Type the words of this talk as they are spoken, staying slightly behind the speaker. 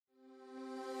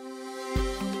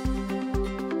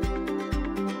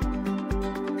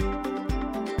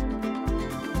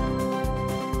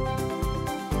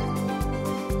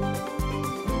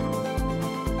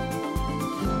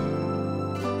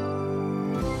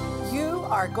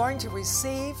are going to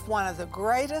receive one of the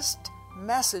greatest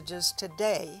messages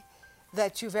today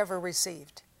that you've ever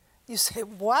received. You say,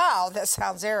 wow, that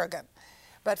sounds arrogant.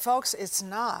 But folks, it's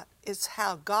not. It's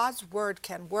how God's Word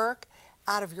can work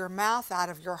out of your mouth, out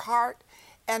of your heart,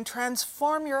 and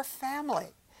transform your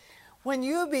family. When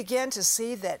you begin to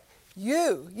see that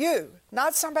you,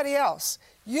 not somebody else,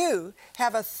 you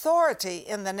have authority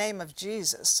in the name of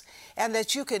Jesus, and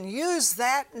that you can use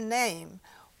that name,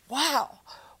 wow,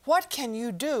 what can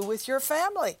you do with your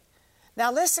family?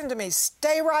 Now listen to me,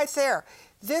 stay right there.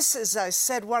 This is, I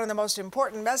said, one of the most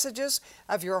important messages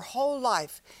of your whole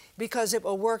life, because it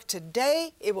will work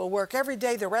today, it will work every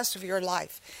day the rest of your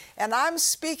life. And I'm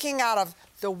speaking out of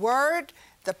the Word,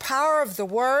 the power of the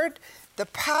Word, the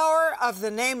power of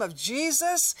the name of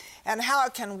Jesus, and how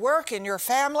it can work in your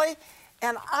family.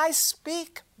 And I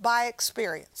speak by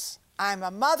experience. I'm a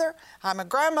mother, I'm a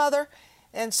grandmother,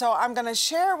 and so I'm going to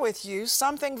share with you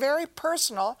something very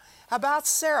personal about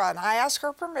Sarah. And I ask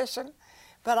her permission,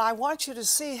 but I want you to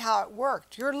see how it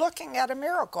worked. You're looking at a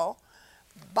miracle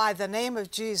by the name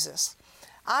of Jesus.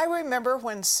 I remember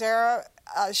when Sarah,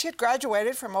 she had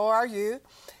graduated from ORU,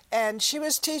 and she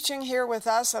was teaching here with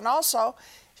us, and also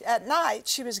at night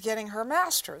she was getting her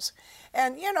master's.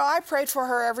 And you know, I prayed for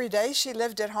her every day. She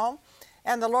lived at home,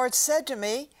 and the Lord said to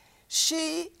me,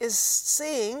 she is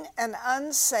seeing an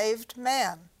unsaved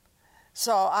man.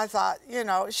 So I thought, you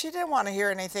know, she didn't want to hear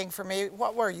anything from me.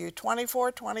 What were you,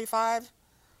 24, 25?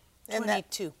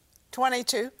 22.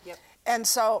 22? Yep. And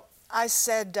so I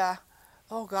said,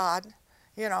 oh God,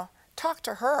 you know, talk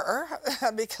to her,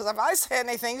 because if I say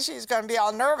anything, she's going to be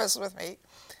all nervous with me.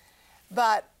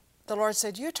 But the Lord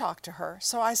said, you talk to her.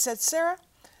 So I said, Sarah,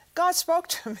 God spoke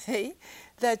to me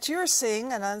that you're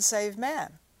seeing an unsaved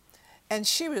man. And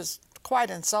she was quite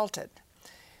insulted.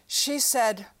 She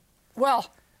said,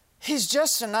 well, he's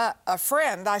just a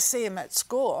friend. I see him at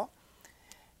school.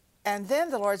 And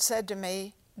then the Lord said to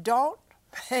me, don't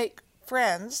make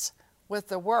friends with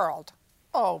the world.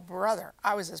 Oh, brother,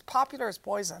 I was as popular as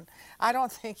poison. I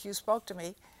don't think you spoke to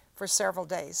me for several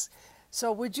days. So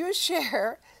would you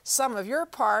share some of your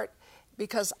part?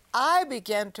 Because I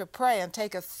began to pray and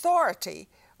take authority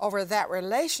over that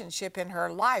relationship in her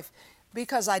life,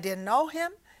 because I didn't know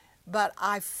him, but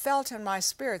I felt in my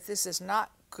spirit, this is not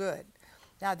good.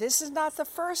 Now, this is not the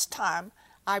first time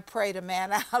I prayed a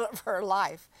man out of her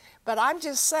life, but I'm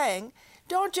just saying,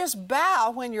 don't just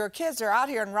bow when your kids are out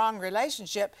here in wrong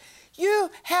relationship.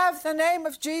 You have the name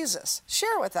of Jesus.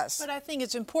 Share with us. But I think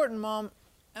it's important, Mom.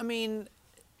 I mean,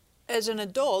 as an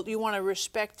adult, you want to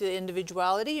respect the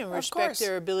individuality and respect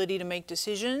their ability to make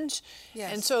decisions.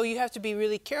 Yes. And so you have to be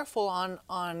really careful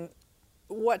on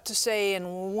what to say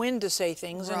and when to say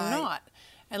things and not.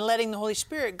 And letting the Holy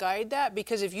Spirit guide that,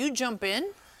 because if you jump in,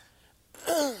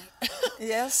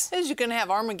 yes, you're going to have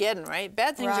Armageddon, right?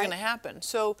 Bad things are going to happen.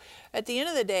 So at the end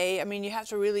of the day, I mean, you have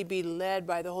to really be led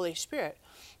by the Holy Spirit.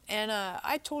 And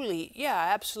I totally,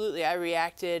 yeah, absolutely, I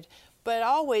reacted. But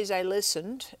always I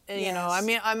listened. And, you know, I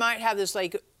mean, I might have this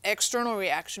like external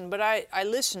reaction, but I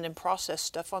listened and processed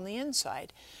stuff on the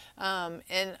inside.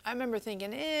 And I remember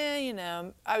thinking, you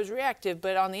know, I was reactive,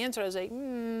 but on the inside I was like,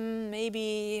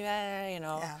 maybe, you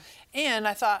know. Yeah. And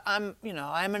I thought, I'm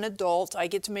an adult. I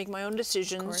get to make my own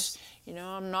decisions. You know,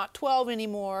 I'm not 12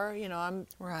 anymore. You know, I'm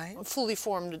a fully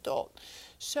formed adult.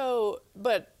 So,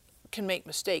 but can make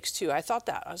mistakes too. I thought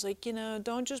that. I was like, you know,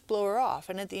 don't just blow her off.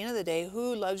 And at the end of the day,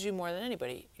 who loves you more than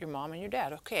anybody? Your mom and your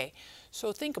dad. Okay,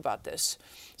 so think about this.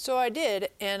 So I did,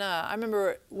 and I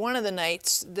remember one of the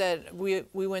nights that we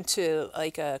went to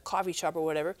like a coffee shop or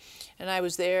whatever, and I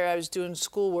was there, I was doing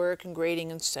schoolwork and grading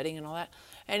and studying and all that,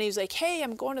 and he's like, hey,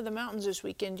 I'm going to the mountains this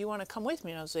weekend. Do you want to come with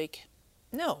me? And I was like,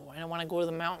 no, I don't want to go to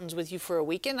the mountains with you for a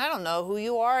weekend. I don't know who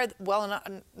you are well enough,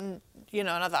 you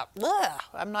know, and I thought,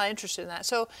 I'm not interested in that.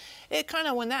 So it kind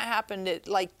of, when that happened, it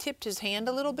like tipped his hand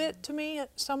a little bit to me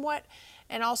somewhat.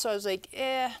 And also I was like,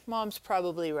 Mom's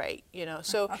probably right, you know.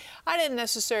 So I didn't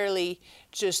necessarily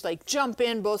just like jump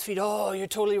in both feet, oh, you're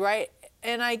totally right.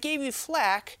 And I gave you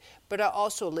flack, but I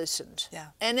also listened. Yeah.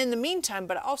 And in the meantime,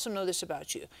 but I also know this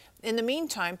about you. In the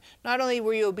meantime, not only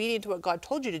were you obedient to what God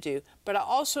told you to do, but I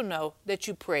also know that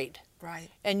you prayed.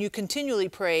 Right. And you continually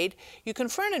prayed. You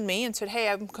confronted me and said, hey,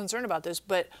 I'm concerned about this,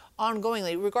 but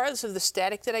ongoingly, regardless of the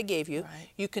static that I gave you,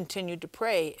 you continued to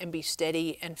pray and be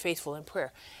steady and faithful in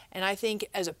prayer. And I think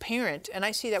as a parent, and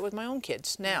I see that with my own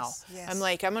kids now, I'm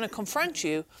like, I'm going to confront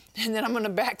you, and then I'm going to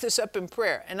back this up in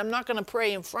prayer. And I'm not going to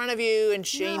pray in front of you and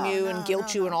shame you and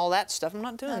guilt you and all that stuff. I'm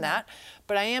not doing that.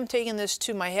 But I am taking this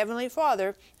to my Heavenly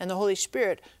Father and the Holy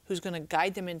Spirit, who's going to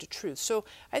guide them into truth. So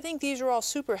I think these are all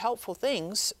super helpful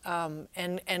things,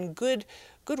 and good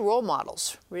good role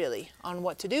models, really, on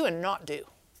what to do and not do.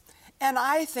 And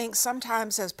I think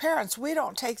sometimes as parents, we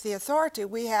don't take the authority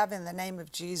we have in the name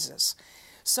of Jesus.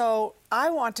 So I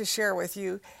want to share with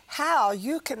you how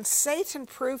you can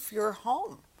Satan-proof your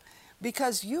home,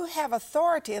 because you have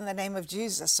authority in the name of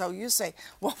Jesus. So you say,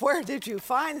 well, where did you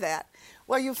find that?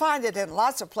 Well, you find it in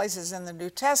lots of places in the New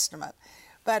Testament.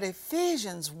 But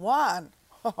Ephesians 1,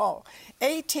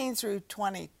 18 through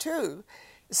 22,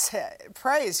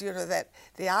 prays, that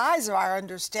the eyes of our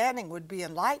understanding would be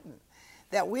enlightened,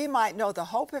 that we might know the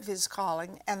hope of his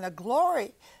calling and the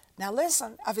glory, now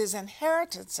listen, of his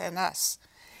inheritance in us.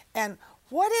 And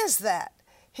what is that?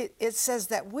 It says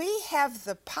that we have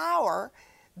the power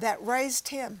that raised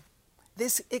him,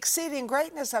 this exceeding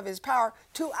greatness of his power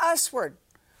to usward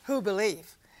who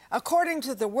believe, according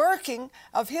to the working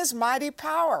of his mighty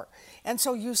power. And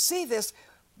so you see this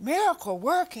miracle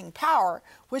working power,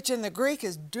 which in the Greek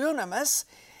is dunamis,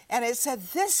 and it said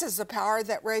this is the power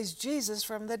that raised Jesus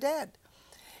from the dead.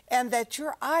 And that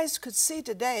your eyes could see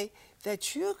today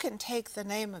that you can take the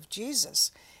name of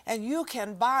Jesus and you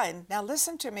can bind. Now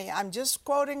listen to me, I'm just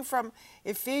quoting from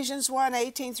Ephesians 1,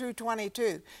 18 through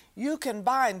 22. You can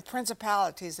bind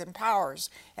principalities and powers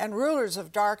and rulers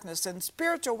of darkness and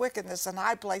spiritual wickedness in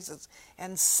high places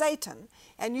and Satan,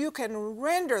 and you can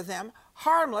render them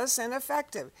harmless and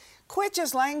effective. Quit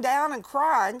just laying down and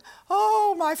crying,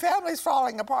 oh, my family's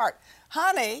falling apart.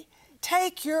 Honey,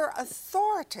 take your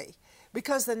authority,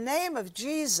 because the name of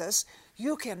Jesus,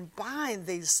 you can bind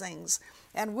these things.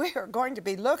 And we are going to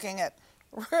be looking at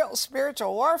real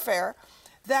spiritual warfare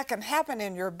that can happen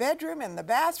in your bedroom, in the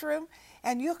bathroom,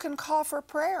 and you can call for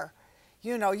prayer.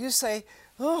 You say,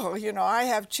 oh, I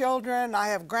have children, I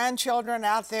have grandchildren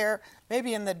out there,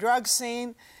 maybe in the drug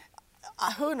scene.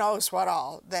 Who knows what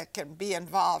all that can be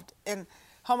involved in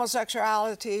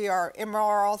homosexuality or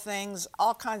immoral things,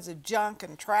 all kinds of junk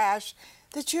and trash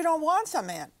that you don't want them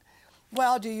in.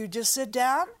 Well, do you just sit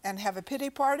down and have a pity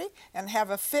party and have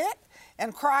a fit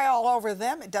and cry all over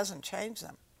them? It doesn't change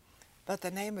them. But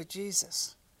the name of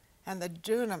Jesus and the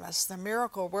dunamis, the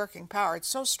miracle-working power, it's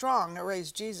so strong to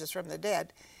raise Jesus from the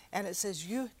dead, and it says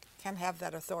you can have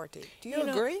that authority. Do you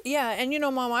agree? Yeah, and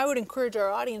Mom, I would encourage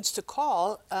our audience to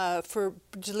call to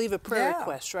leave a prayer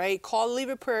request, right? Call, leave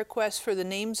a prayer request for the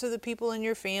names of the people in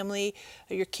your family,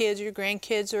 your kids, your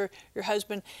grandkids, or your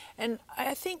husband. And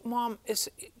I think, Mom, is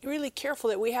really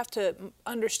careful that we have to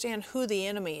understand who the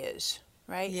enemy is.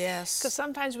 Right? Yes. Because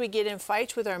sometimes we get in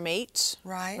fights with our mates.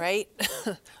 Right. Right?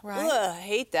 Right. Ugh, I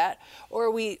hate that.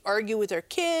 Or we argue with our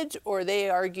kids, or they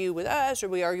argue with us, or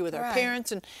we argue with our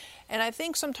parents. And I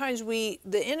think sometimes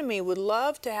the enemy would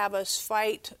love to have us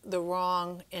fight the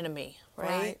wrong enemy.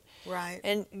 Right? Right.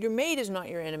 And your mate is not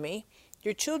your enemy.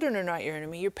 Your children are not your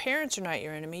enemy. Your parents are not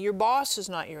your enemy. Your boss is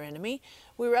not your enemy.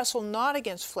 We wrestle not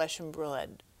against flesh and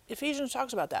blood. Ephesians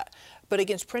talks about that, but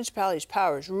against principalities,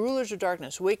 powers, rulers of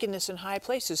darkness, wickedness in high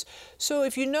places. So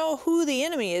if you know who the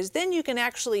enemy is, then you can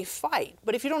actually fight.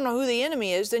 But if you don't know who the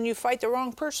enemy is, then you fight the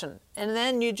wrong person. And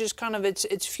then you just kind of,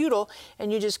 it's futile,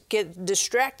 and you just get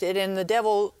distracted, and the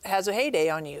devil has a heyday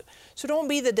on you. So don't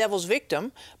be the devil's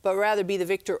victim, but rather be the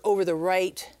victor over the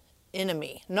right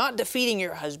enemy. Not defeating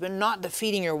your husband, not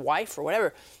defeating your wife or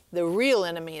whatever. The real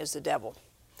enemy is the devil.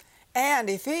 And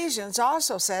Ephesians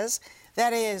also says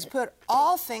that he has put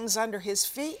all things under his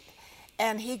feet,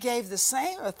 and he gave the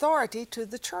same authority to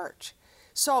the church.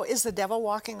 So is the devil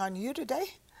walking on you today?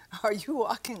 Are you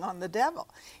walking on the devil?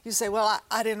 You say, well,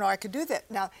 I didn't know I could do that.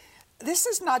 Now, this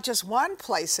is not just one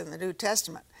place in the New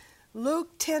Testament.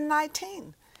 Luke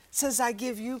 10:19 says, I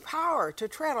give you power to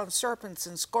tread on serpents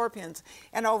and scorpions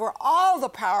and over all the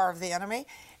power of the enemy,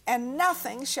 and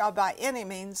nothing shall by any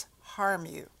means harm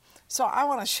you. So I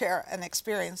want to share an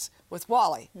experience with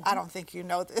Wally. I don't think you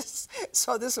know this,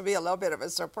 so this will be a little bit of a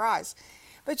surprise.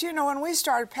 But when we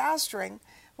started pastoring,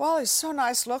 Wally's so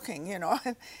nice looking, and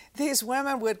these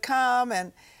women would come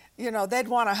and, they'd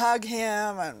want to hug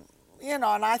him, and, and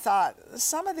I thought,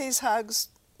 some of these hugs,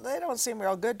 they don't seem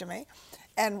real good to me.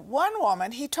 And one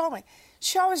woman, he told me,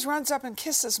 she always runs up and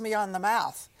kisses me on the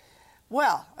mouth.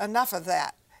 Well, enough of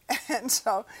that. And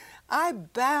so I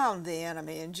bound the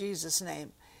enemy in Jesus'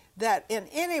 name, that in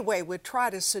any way would try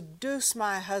to seduce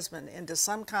my husband into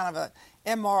some kind of an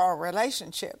immoral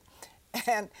relationship.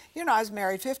 And, I was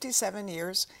married 57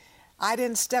 years. I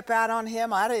didn't step out on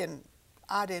him. I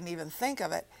didn't even think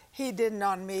of it. He didn't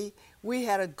on me. We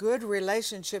had a good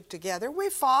relationship together. We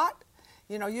fought.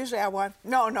 Usually I won.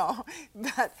 No.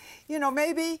 But,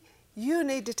 maybe you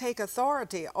need to take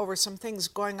authority over some things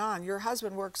going on. Your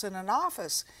husband works in an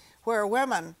office where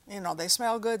women, they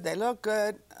smell good, they look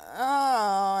good,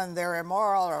 and they're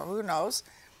immoral, or who knows.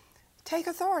 take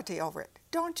authority over it.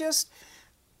 Don't just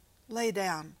lay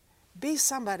down. Be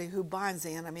somebody who binds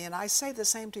the enemy. And I say the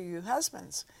same to you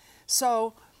husbands.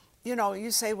 So, you know,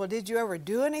 you say, well, did you ever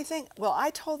do anything? Well, I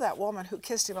told that woman who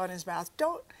kissed him on his mouth,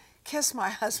 don't kiss my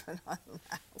husband on the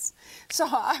mouth. So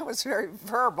I was very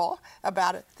verbal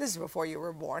about it. This is before you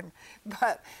were born.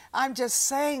 But I'm just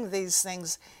saying these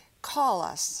things. Call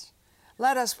us.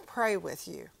 Let us pray with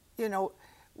you. You know,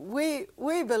 we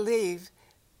believe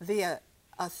the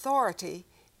authority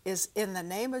is in the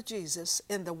name of Jesus,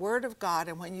 in the Word of God.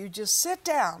 And when you just sit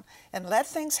down and let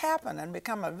things happen and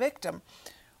become a victim,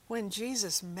 when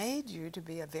Jesus made you to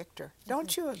be a victor.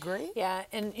 Don't you agree? Yeah,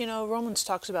 and you know, Romans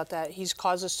talks about that. He's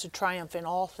caused us to triumph in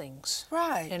all things.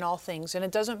 Right. In all things. And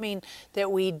it doesn't mean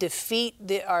that we defeat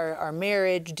our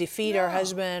marriage, defeat our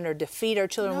husband, or defeat our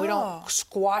children. No. We don't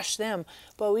squash them,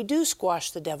 but we do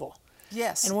squash the devil.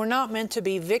 Yes. And we're not meant to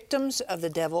be victims of the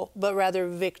devil, but rather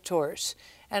victors.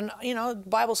 And, you know, the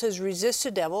Bible says, resist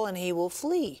the devil and he will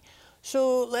flee.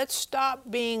 So let's stop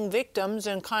being victims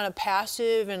and kind of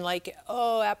passive and like,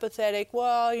 oh, apathetic.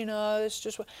 Well, you know, it's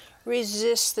just,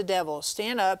 resist the devil.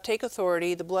 Stand up, take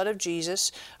authority, the blood of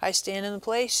Jesus. I stand in the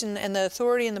place and the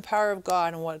authority and the power of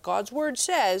God and what God's word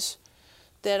says,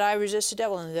 that I resist the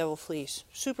devil and the devil flees.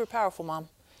 Super powerful, Mom.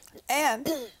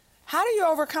 And how do you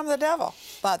overcome the devil?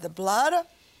 By the blood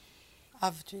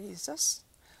of Jesus,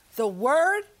 the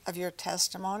word of your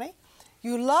testimony.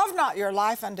 You love not your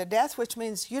life unto death, which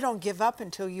means you don't give up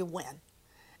until you win.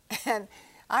 And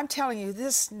I'm telling you,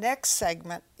 this next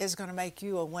segment is going to make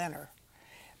you a winner.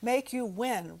 Make you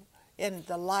win in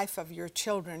the life of your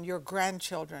children, your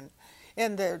grandchildren,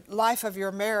 in the life of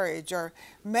your marriage, or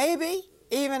maybe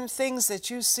even things that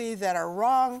you see that are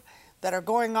wrong, that are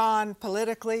going on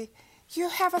politically. You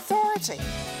have authority.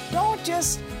 Don't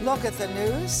just look at the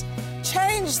news.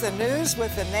 Change the news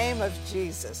with the name of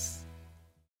Jesus.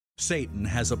 Satan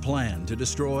has a plan to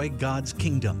destroy God's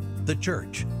kingdom, the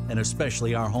church, and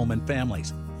especially our home and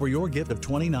families. For your gift of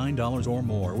 $29 or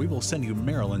more, we will send you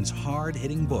Marilyn's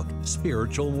hard-hitting book,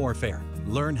 Spiritual Warfare.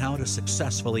 Learn how to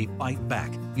successfully fight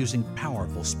back using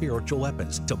powerful spiritual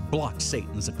weapons to block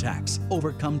Satan's attacks,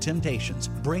 overcome temptations,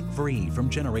 break free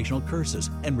from generational curses,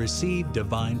 and receive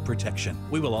divine protection.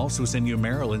 We will also send you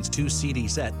Marilyn's 2-CD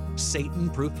set,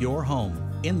 Satan-Proof Your Home.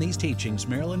 In these teachings,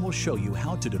 Marilyn will show you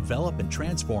how to develop and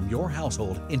transform your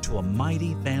household into a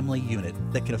mighty family unit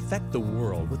that can affect the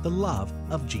world with the love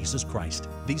of Jesus Christ.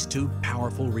 These two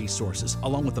powerful resources,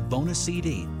 along with the bonus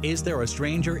CD, Is There a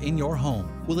Stranger in Your Home?,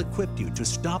 will equip you to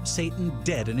stop Satan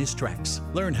dead in his tracks.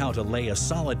 Learn how to lay a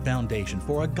solid foundation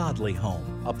for a godly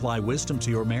home, apply wisdom to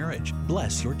your marriage,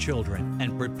 bless your children,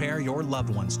 and prepare your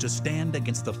loved ones to stand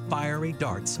against the fiery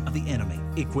darts of the enemy.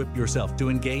 Equip yourself to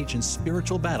engage in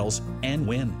spiritual battles and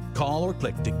win. Call or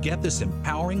click to get this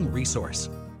empowering resource.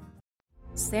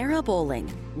 Sarah Bowling,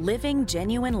 Living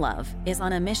Genuine Love, is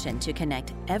on a mission to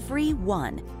connect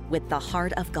everyone with the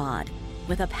heart of God.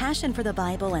 With a passion for the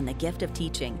Bible and the gift of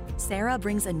teaching, Sarah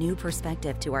brings a new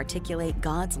perspective to articulate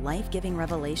God's life-giving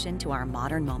revelation to our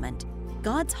modern moment.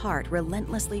 God's heart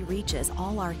relentlessly reaches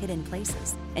all our hidden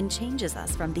places and changes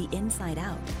us from the inside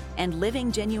out. And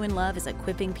Living Genuine Love is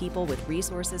equipping people with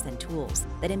resources and tools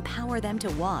that empower them to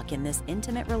walk in this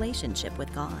intimate relationship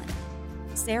with God.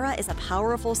 Sarah is a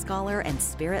powerful scholar and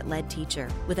spirit-led teacher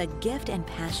with a gift and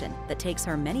passion that takes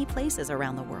her many places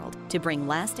around the world to bring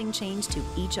lasting change to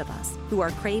each of us who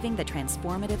are craving the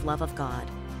transformative love of God.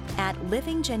 At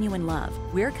Living Genuine Love,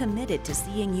 we're committed to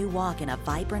seeing you walk in a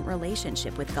vibrant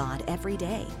relationship with God every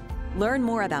day. Learn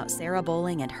more about Sarah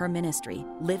Bowling and her ministry,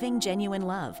 Living Genuine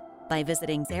Love, by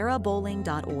visiting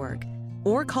sarahbowling.org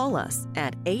or call us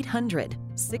at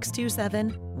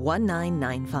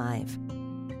 800-627-1995.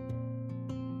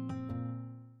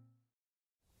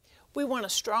 We want to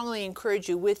strongly encourage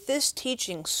you with this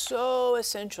teaching, so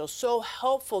essential, so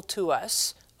helpful to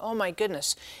us, oh my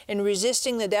goodness, in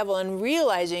resisting the devil and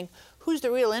realizing who's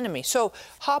the real enemy. So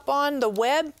hop on the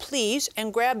web, please,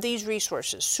 and grab these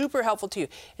resources. Super helpful to you.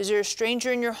 Is There a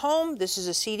Stranger in Your Home? This is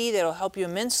a CD that'll help you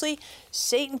immensely.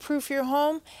 Satan-Proof Your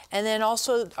Home. And then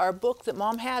also our book that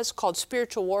Mom has called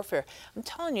Spiritual Warfare. I'm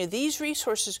telling you, these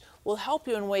resources will help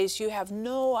you in ways you have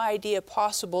no idea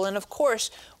possible. And of course,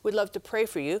 we'd love to pray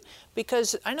for you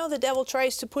because I know the devil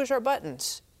tries to push our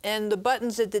buttons. And the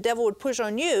buttons that the devil would push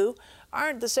on you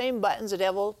aren't the same buttons the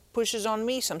devil pushes on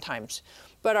me sometimes.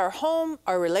 But our home,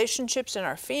 our relationships, and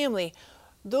our family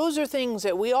those are things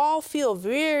that we all feel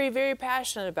very, very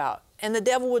passionate about. And the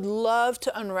devil would love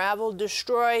to unravel,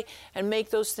 destroy, and make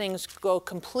those things go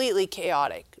completely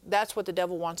chaotic. That's what the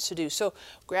devil wants to do. So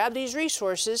grab these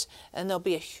resources, and they'll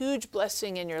be a huge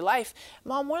blessing in your life.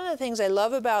 Mom, one of the things I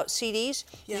love about CDs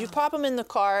is you pop them in the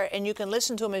car, and you can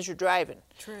listen to them as you're driving.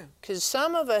 True. Because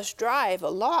some of us drive a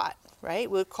lot, right?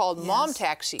 We're called mom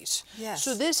taxis. Yes.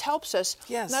 So this helps us.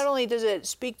 Yes. Not only does it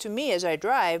speak to me as I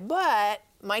drive, but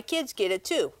my kids get it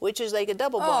too, which is like a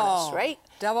double bonus, right?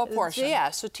 Double portion.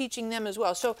 Yeah, so teaching them as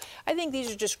well. So I think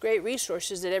these are just great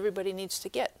resources that everybody needs to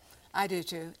get. I do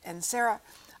too. And Sarah,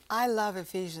 I love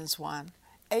Ephesians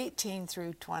 1:18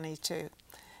 through 22.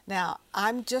 Now,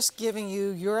 I'm just giving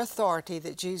you your authority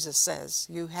that Jesus says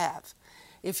you have.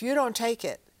 If you don't take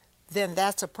it, then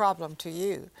that's a problem to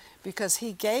you, because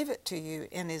he gave it to you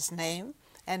in his name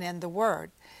and in the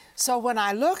word. So when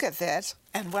I look at this,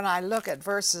 and when I look at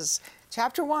verses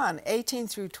chapter 1:18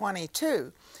 through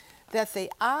 22, that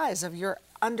the eyes of your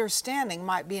understanding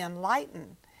might be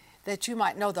enlightened, that you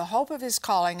might know the hope of his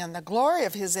calling and the glory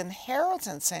of his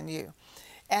inheritance in you.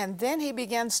 And then he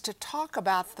begins to talk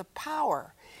about the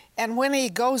power. And when he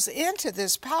goes into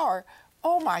this power,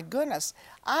 oh my goodness,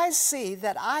 I see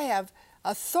that I have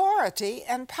authority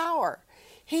and power.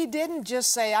 He didn't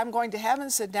just say, I'm going to heaven,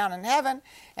 sit down in heaven,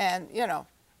 and,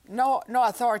 no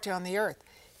authority on the earth.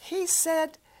 He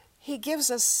said, he gives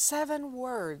us 7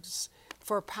 words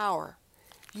for power.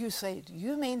 You say, do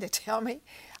you mean to tell me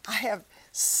I have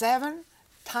 7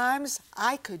 times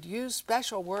I could use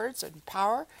special words and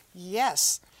power?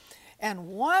 Yes. And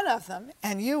one of them,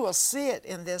 and you will see it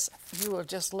in this, you will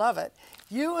just love it,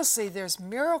 you will see there's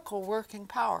miracle working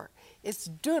power. It's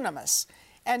dunamis.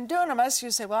 And dunamis,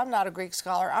 you say, well, I'm not a Greek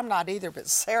scholar. I'm not either, but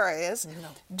Sarah is. No.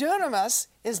 Dunamis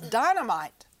is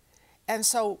dynamite. And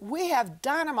so we have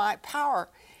dynamite power.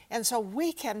 And so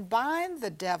we can bind the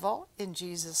devil in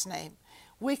Jesus' name.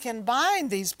 We can bind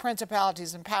these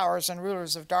principalities and powers and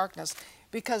rulers of darkness,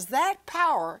 because that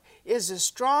power is as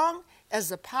strong as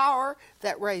the power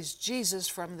that raised Jesus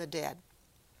from the dead.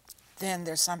 Then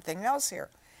there's something else here.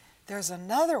 There's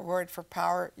another word for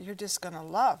power you're just going to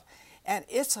love, and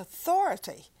it's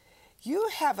authority. You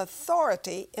have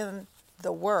authority in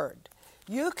the Word.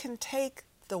 You can take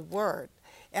the Word.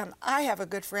 And I have a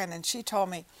good friend, and she told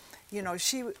me,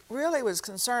 she really was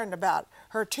concerned about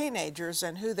her teenagers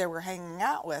and who they were hanging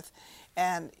out with.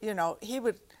 And, he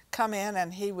would come in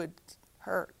and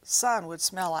her son would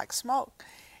smell like smoke.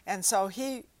 And so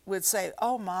he would say,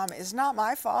 oh, Mom, it's not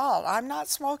my fault. I'm not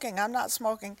smoking.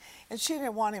 And she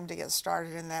didn't want him to get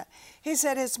started in that. He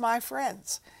said, it's my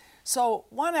friends. So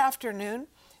one afternoon,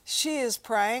 she is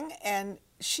praying, and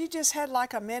she just had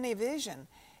like a mini vision.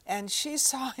 And she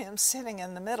saw him sitting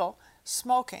in the middle,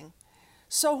 smoking.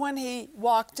 So when he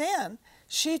walked in,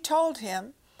 she told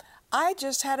him, I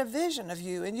just had a vision of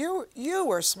you, and you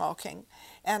were smoking,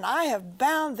 and I have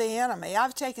bound the enemy.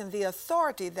 I've taken the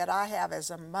authority that I have as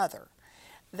a mother,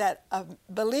 that a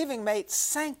believing mate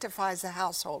sanctifies the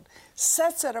household,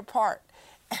 sets it apart.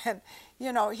 And,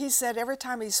 he said every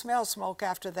time he smelled smoke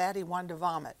after that, he wanted to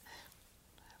vomit.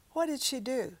 What did she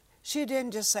do? She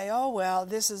didn't just say, oh, well,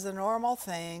 this is the normal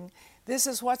thing. This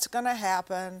is what's going to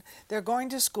happen. They're going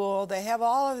to school. They have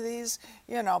all of these,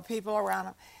 people around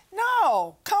them.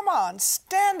 No, come on,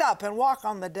 stand up and walk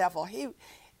on the devil.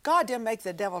 God didn't make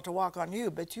the devil to walk on you,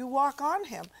 but you walk on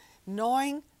him,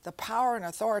 knowing the power and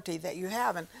authority that you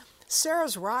have. And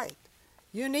Sarah's right.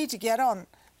 You need to get on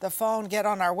the phone, get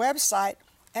on our website,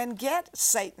 and get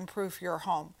Satan-proof your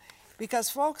home. Because,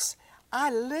 folks, I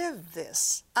live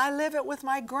this. I live it with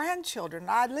my grandchildren.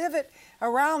 I live it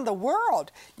around the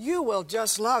world. You will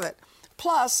just love it.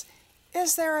 Plus,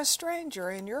 is there a stranger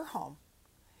in your home?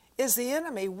 Is the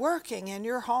enemy working in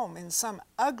your home in some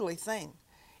ugly thing?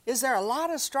 Is there a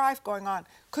lot of strife going on?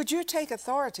 Could you take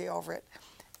authority over it?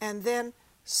 And then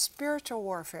spiritual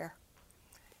warfare.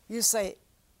 You say,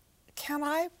 can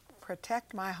I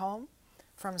protect my home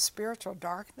from spiritual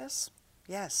darkness?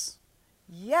 Yes.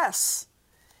 Yes.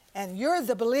 And you're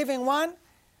the believing one,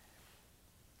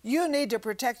 you need to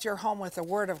protect your home with the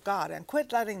Word of God and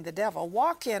quit letting the devil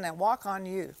walk in and walk on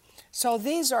you. So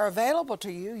these are available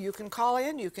to you. You can call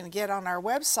in, you can get on our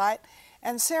website.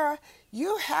 And Sarah,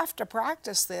 you have to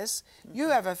practice this. You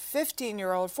have a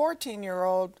 15-year-old,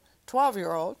 14-year-old,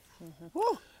 12-year-old.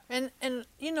 Woo. And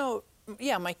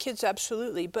yeah, my kids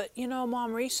absolutely. But,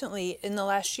 Mom, recently in the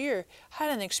last year,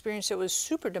 had an experience that was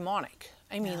super demonic.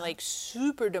 I mean, like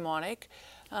super demonic.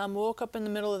 Woke up in the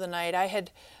middle of the night. I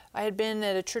had been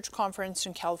at a church conference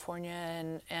in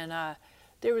California, and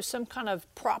there was some kind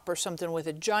of prop or something with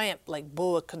a giant like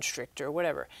boa constrictor or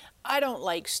whatever. I don't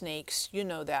like snakes, you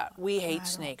know that. We hate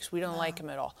snakes. We don't like them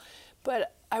at all.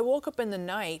 But I woke up in the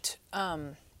night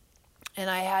and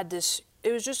I had this,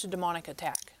 it was just a demonic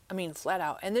attack. I mean, flat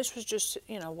out. And this was just,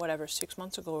 you know, whatever, 6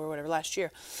 months ago or whatever, last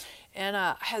year. And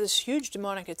I had this huge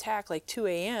demonic attack, like 2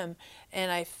 a.m.,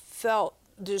 and I felt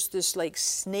just this like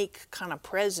snake kind of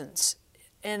presence.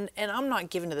 And I'm not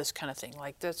given to this kind of thing,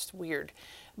 like that's weird.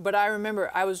 But I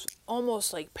remember I was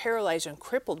almost like paralyzed and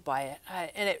crippled by it.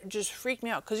 And it just freaked me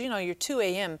out because, you know, you're 2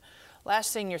 a.m.,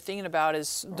 last thing you're thinking about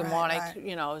is demonic,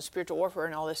 you know, spiritual warfare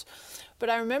and all this.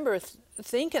 But I remember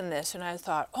thinking this, and I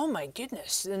thought, oh my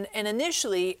goodness. And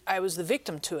initially, I was the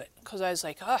victim to it because I was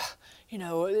like, you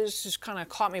know, this just kind of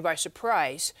caught me by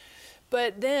surprise.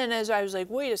 But then as I was like,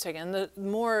 wait a second, the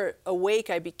more awake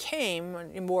I became,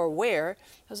 and more aware,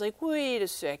 I was like, wait a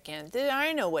second,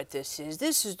 I know what this is.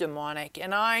 This is demonic,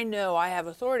 and I know I have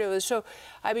authority over this. So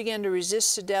I began to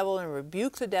resist the devil and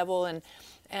rebuke the devil, and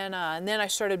then I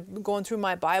started going through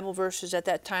my Bible verses. At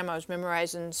that time, I was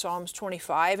memorizing Psalms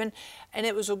 25, and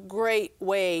it was a great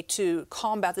way to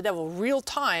combat the devil, real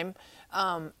time,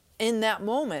 in that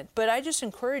moment. But I just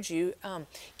encourage you,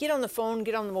 get on the phone,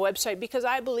 get on the website, because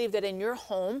I believe that in your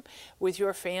home, with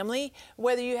your family,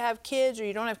 whether you have kids or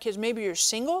you don't have kids, maybe you're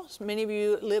single, many of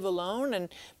you live alone, and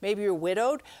maybe you're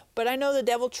widowed, but I know the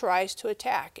devil tries to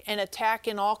attack, and attack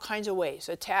in all kinds of ways.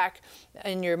 Attack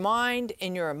in your mind,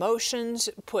 in your emotions,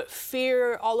 put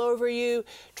fear all over you,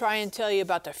 try and tell you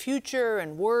about the future,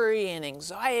 and worry and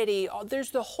anxiety.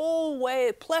 There's the whole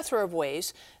plethora of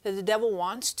ways that the devil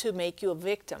wants to make you a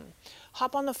victim.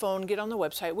 Hop on the phone, get on the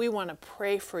website. We want to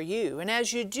pray for you. And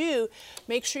as you do,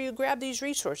 make sure you grab these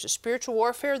resources. Spiritual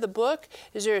Warfare, the book,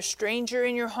 Is There a Stranger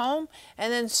in Your Home?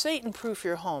 And then Satan Proof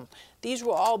Your Home. These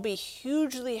will all be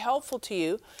hugely helpful to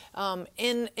you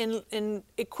in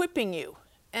equipping you.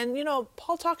 And, you know,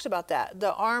 Paul talks about that,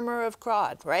 the armor of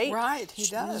God, right? Right, he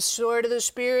does. The sword of the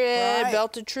Spirit,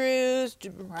 belt of truth,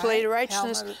 plate of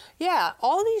righteousness. Helmet. Yeah,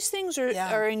 all these things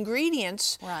are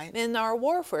ingredients in our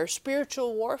warfare,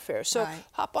 spiritual warfare. So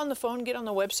hop on the phone, get on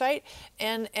the website,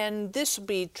 and this will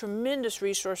be a tremendous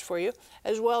resource for you,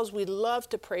 as well as we'd love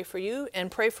to pray for you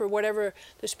and pray for whatever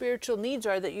the spiritual needs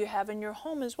are that you have in your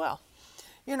home as well.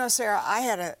 You know, Sarah, I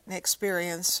had an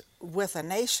experience with a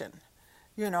nation.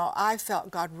 You know, I felt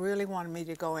God really wanted me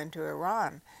to go into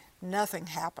Iran. Nothing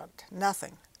happened,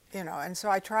 nothing, you know, and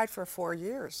so I tried for 4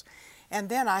 years. And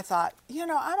then I thought, you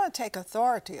know, I'm going to take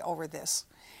authority over this.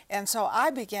 And so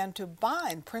I began to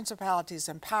bind principalities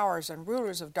and powers and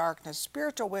rulers of darkness,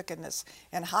 spiritual wickedness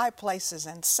in high places,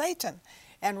 and Satan,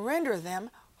 and render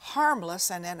them harmless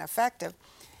and ineffective.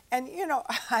 And, you know,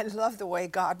 I love the way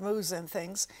God moves in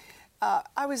things.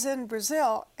 I was in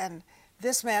Brazil, and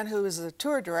this man who was a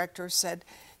tour director said,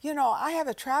 you know, I have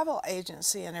a travel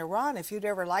agency in Iran if you'd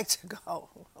ever like to go.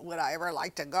 Would I ever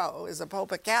like to go? Is the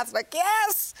Pope a Catholic?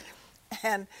 Yes!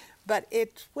 But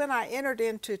when I entered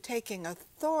into taking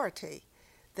authority,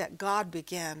 that God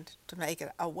began to make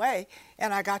it a way,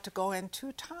 and I got to go in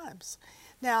 2 times.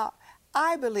 Now,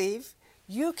 I believe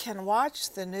you can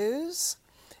watch the news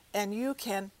and you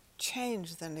can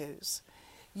change the news.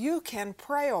 You can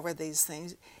pray over these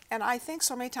things. And I think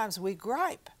so many times we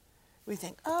gripe. We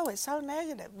think, oh, it's so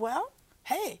negative. Well,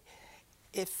 hey,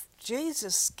 if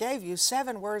Jesus gave you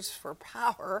 7 words for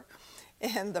power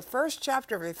in the first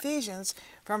chapter of Ephesians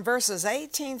from verses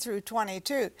 18 through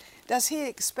 22, does he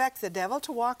expect the devil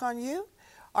to walk on you?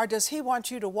 Or does he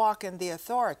want you to walk in the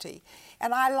authority?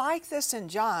 And I like this in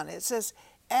John. It says,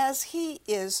 as he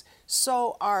is,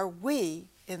 so are we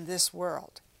in this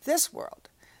world. This world.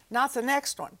 Not the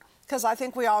next one, because I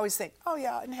think we always think, oh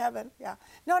yeah, in heaven, yeah.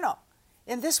 No,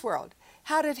 in this world.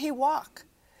 How did he walk?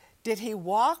 Did he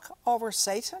walk over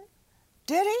Satan?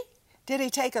 Did he? Did he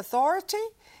take authority?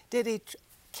 Did he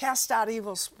cast out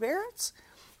evil spirits?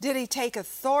 Did he take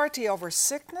authority over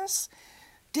sickness?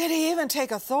 Did he even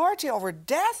take authority over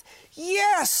death?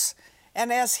 Yes!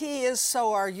 And as he is,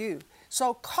 so are you.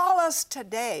 So call us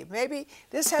today. Maybe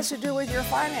this has to do with your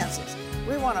finances.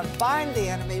 We want to bind the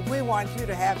enemy. We want you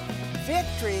to have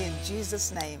victory in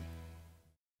Jesus' name.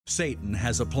 Satan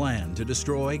has a plan to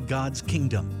destroy God's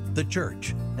kingdom, the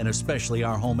church, and especially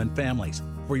our home and families.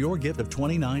 For your gift of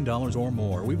 $29 or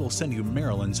more, we will send you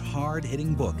Marilyn's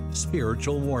hard-hitting book,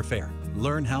 Spiritual Warfare.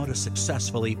 Learn how to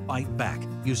successfully fight back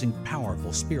using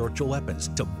powerful spiritual weapons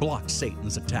to block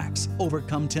Satan's attacks,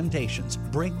 overcome temptations,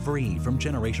 break free from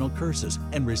generational curses,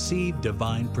 and receive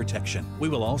divine protection. We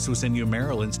will also send you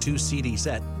Marilyn's 2-CD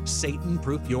set, Satan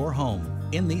Proof Your Home.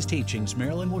 In these teachings,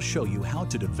 Marilyn will show you how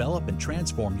to develop and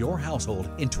transform your household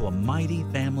into a mighty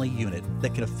family unit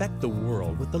that can affect the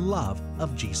world with the love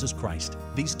of Jesus Christ.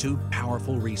 These two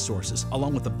powerful resources,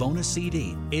 along with the bonus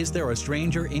CD, Is There a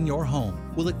Stranger in Your Home?,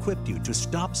 will equip you to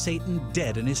stop Satan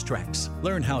dead in his tracks.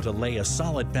 Learn how to lay a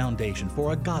solid foundation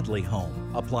for a godly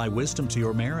home, apply wisdom to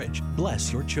your marriage,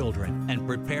 bless your children, and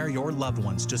prepare your loved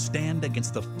ones to stand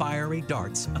against the fiery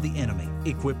darts of the enemy.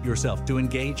 Equip yourself to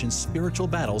engage in spiritual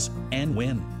battles and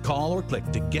win. Call or click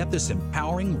to get this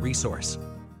empowering resource.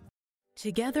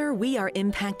 Together, we are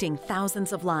impacting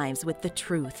thousands of lives with the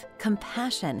truth,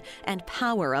 compassion, and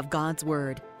power of God's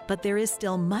Word. But there is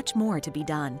still much more to be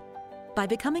done. By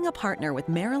becoming a partner with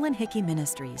Marilyn Hickey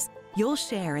Ministries, you'll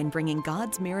share in bringing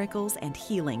God's miracles and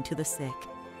healing to the sick,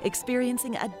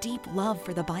 experiencing a deep love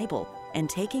for the Bible, and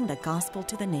taking the gospel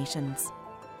to the nations.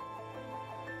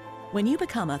 When you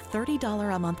become a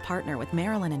 $30 a month partner with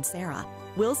Marilyn and Sarah,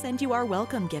 we'll send you our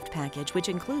welcome gift package, which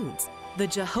includes the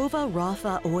Jehovah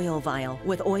Rapha oil vial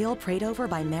with oil prayed over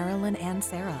by Marilyn and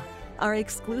Sarah, our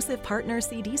exclusive partner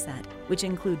CD set, which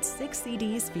includes 6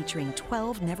 CDs featuring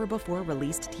 12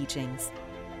 never-before-released teachings,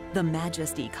 the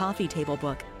Majesty coffee table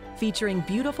book featuring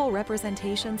beautiful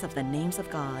representations of the names of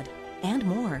God, and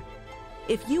more.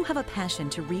 If you have a passion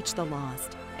to reach the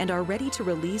lost and are ready to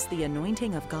release the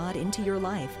anointing of God into your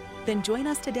life, then join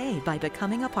us today by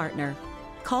becoming a partner.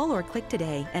 Call or click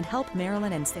today and help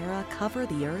Marilyn and Sarah cover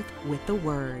the earth with the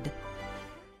Word.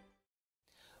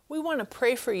 We want to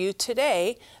pray for you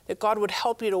today that God would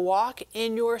help you to walk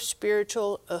in your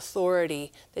spiritual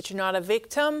authority, that you're not a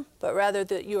victim, but rather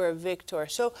that you're a victor.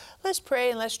 So let's pray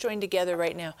and let's join together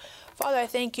right now. Father, I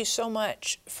thank you so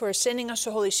much for sending us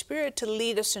the Holy Spirit to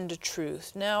lead us into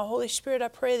truth. Now, Holy Spirit, I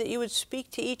pray that you would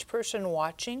speak to each person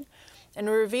watching and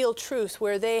reveal truth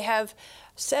where they have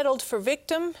settled for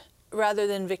victim rather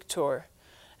than victor.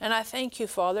 And I thank you,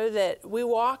 Father, that we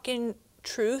walk in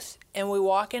truth and we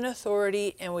walk in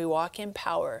authority and we walk in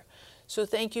power. So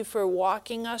thank you for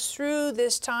walking us through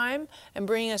this time and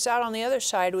bringing us out on the other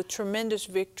side with tremendous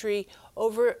victory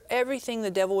over everything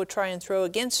the devil would try and throw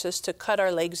against us to cut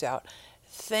our legs out.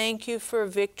 Thank you for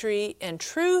victory and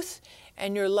truth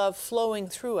and your love flowing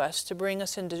through us to bring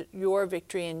us into your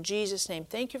victory in Jesus' name.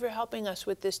 Thank you for helping us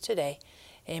with this today.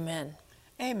 Amen.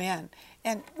 Amen.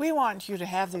 And we want you to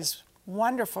have these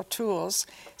wonderful tools.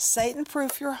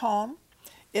 Satan-proof your home.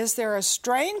 Is there a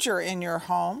stranger in your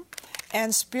home?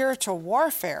 And spiritual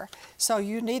warfare. So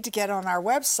you need to get on our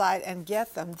website and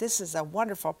get them. This is a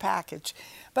wonderful package.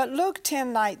 But Luke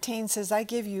 10:19 says, I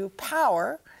give you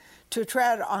power to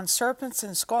tread on serpents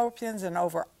and scorpions and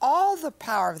over all the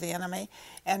power of the enemy,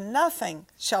 and nothing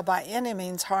shall by any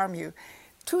means harm you.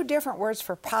 2 different words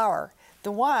for power.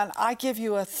 The one, I give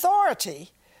you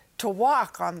authority to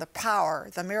walk on the power,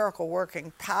 the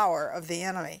miracle-working power of the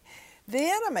enemy. The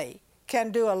enemy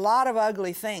can do a lot of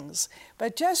ugly things,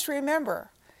 but just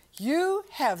remember, you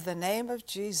have the name of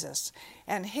Jesus,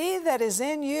 and he that is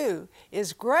in you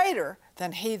is greater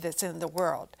than he that's in the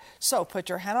world. So put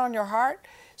your hand on your heart,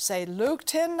 say Luke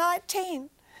 10:19.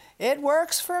 It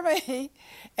works for me,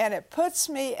 and it puts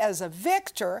me as a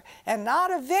victor and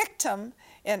not a victim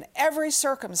in every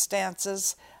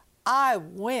circumstances. I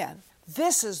win.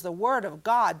 This is the word of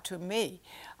God to me.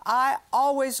 I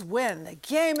always win. The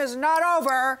game is not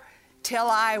over till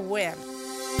I win.